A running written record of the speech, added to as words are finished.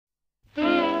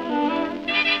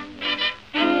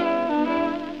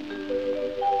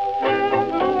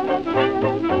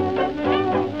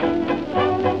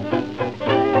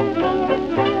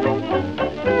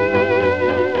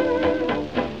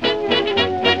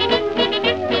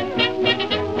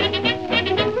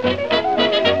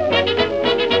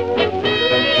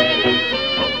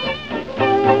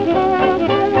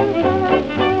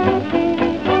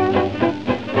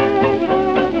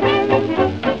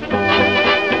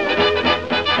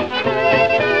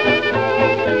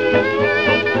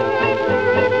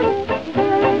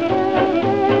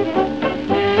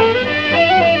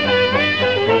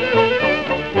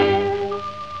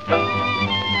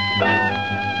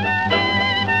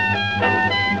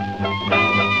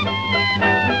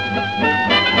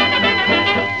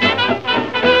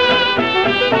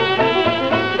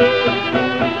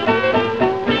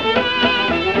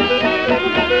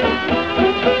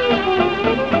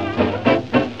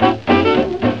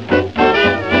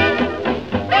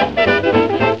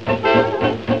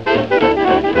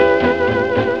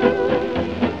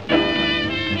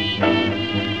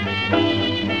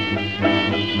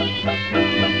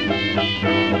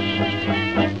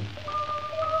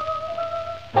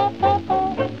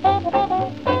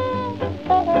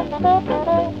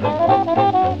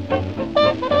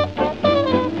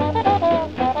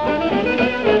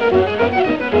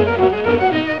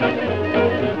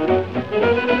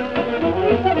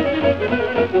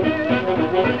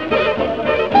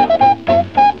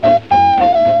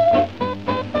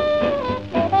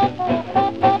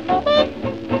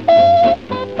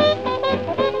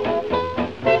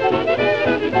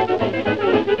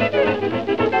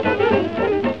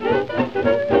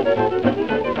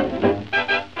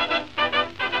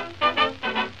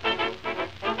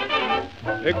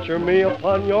Picture me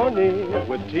upon your knee,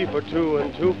 with tea for two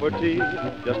and two for tea,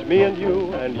 just me and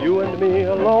you and me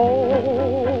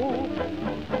alone.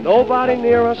 Nobody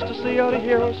near us to see or to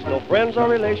hear us, no friends or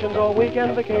relations or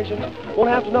weekend vacations. Won't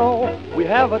have to know we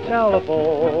have a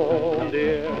telephone,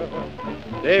 dear.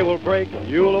 Day will break and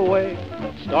you'll awake,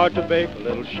 start to bake a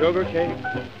little sugar cake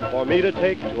for me to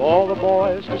take to all the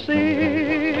boys to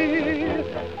see.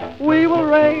 We will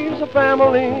raise a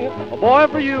family, a boy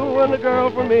for you and a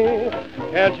girl for me.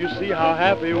 Can't you see how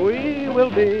happy we will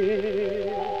be?